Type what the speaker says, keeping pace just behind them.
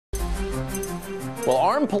Well,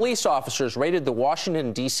 armed police officers raided the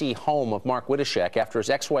Washington, D.C. home of Mark Witteshek after his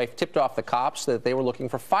ex-wife tipped off the cops that they were looking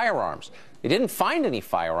for firearms. They didn't find any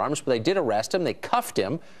firearms, but they did arrest him. They cuffed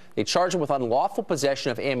him. They charged him with unlawful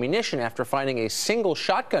possession of ammunition after finding a single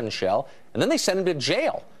shotgun shell, and then they sent him to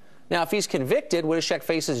jail. Now, if he's convicted, Witteshek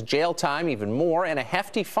faces jail time, even more, and a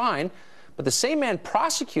hefty fine. But the same man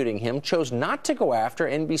prosecuting him chose not to go after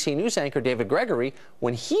NBC News anchor David Gregory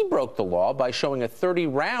when he broke the law by showing a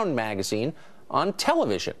 30-round magazine on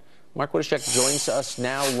television. Mark Witteshek joins us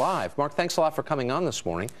now live. Mark, thanks a lot for coming on this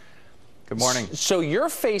morning. Good morning. So you're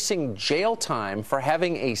facing jail time for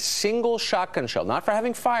having a single shotgun shell, not for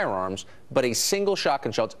having firearms, but a single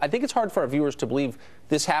shotgun shell. I think it's hard for our viewers to believe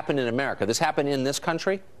this happened in America. This happened in this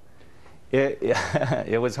country?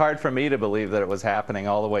 It was hard for me to believe that it was happening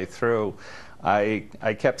all the way through. I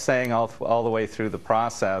kept saying all the way through the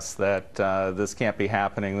process that this can't be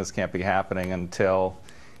happening, until,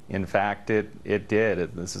 in fact, it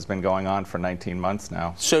did. This has been going on for 19 months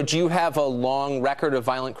now. So do you have a long record of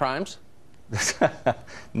violent crimes?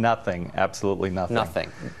 Nothing. Absolutely nothing.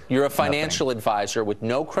 Nothing. You're a financial advisor with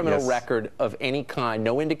no criminal record of any kind,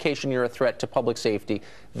 no indication you're a threat to public safety.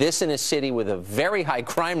 This in a city with a very high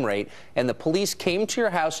crime rate, and the police came to your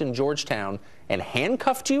house in Georgetown and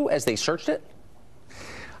handcuffed you as they searched it?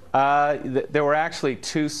 There were actually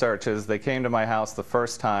two searches. They came to my house the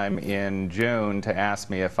first time in June to ask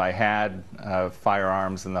me if I had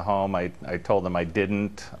firearms in the home. I told them I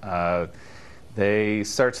didn't. They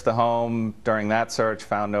searched the home. During that search,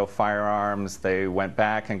 found no firearms. They went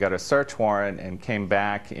back and got a search warrant and came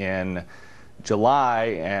back in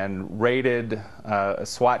July and raided, a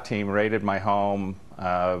SWAT team raided my home,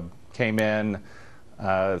 came in,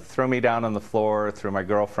 threw me down on the floor, threw my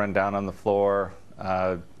girlfriend down on the floor,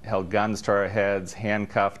 held guns to our heads,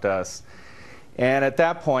 handcuffed us. And at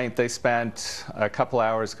that point, they spent a couple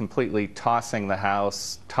hours completely tossing the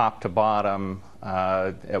house top to bottom,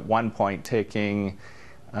 at one point taking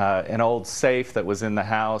an old safe that was in the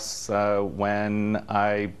house when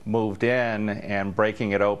I moved in and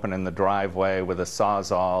breaking it open in the driveway with a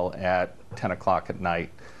Sawzall at 10 o'clock at night.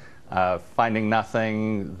 Finding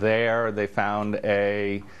nothing there, they found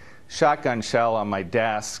a shotgun shell on my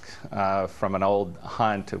desk from an old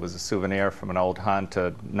hunt. It was a souvenir from an old hunt,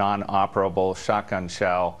 a non-operable shotgun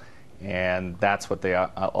shell, and that's what they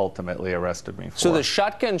ultimately arrested me for. So the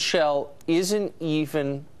shotgun shell isn't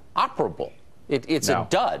even operable. It's No. a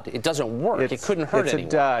dud. It doesn't work. It couldn't hurt anyone.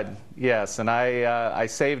 It's a dud, yes, and I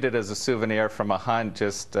saved it as a souvenir from a hunt.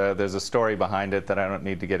 Just there's a story behind it that I don't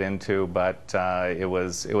need to get into, but it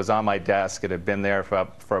was on my desk. It had been there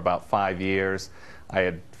for about 5 years. I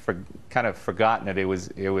had kind of forgotten it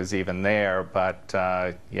was even there, but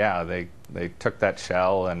yeah, they took that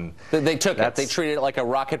shell and They took it. They treated it like a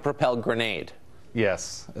rocket-propelled grenade.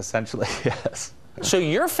 Yes, essentially, yes. So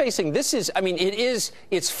you're facing,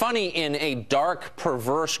 it's funny in a dark,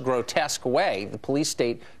 perverse, grotesque way, the police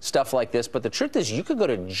state stuff like this, but the truth is you could go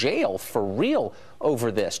to jail for real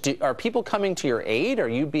over this. Are people coming to your aid? Are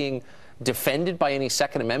you being defended by any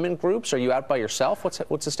Second Amendment groups? Are you out by yourself?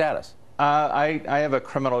 What's the status? I have a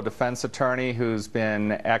criminal defense attorney who's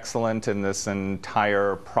been excellent in this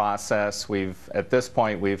entire process. At this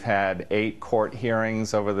point, we've had 8 court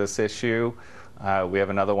hearings over this issue. We have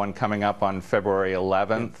another one coming up on February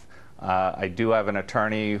 11th. I do have an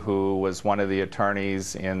attorney who was one of the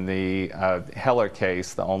attorneys in the Heller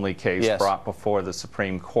case, the only case brought before the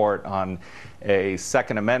Supreme Court on a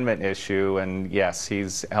Second Amendment issue, and yes,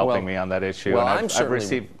 he's helping me on that issue. Well, and I'm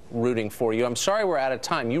certainly rooting for you. I'm sorry we're out of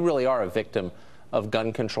time. You really are a victim of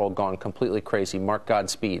gun control gone completely crazy. Mark,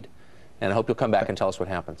 Godspeed, and I hope you'll come back and tell us what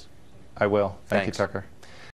happens. I will. Thank you, Thanks. Tucker.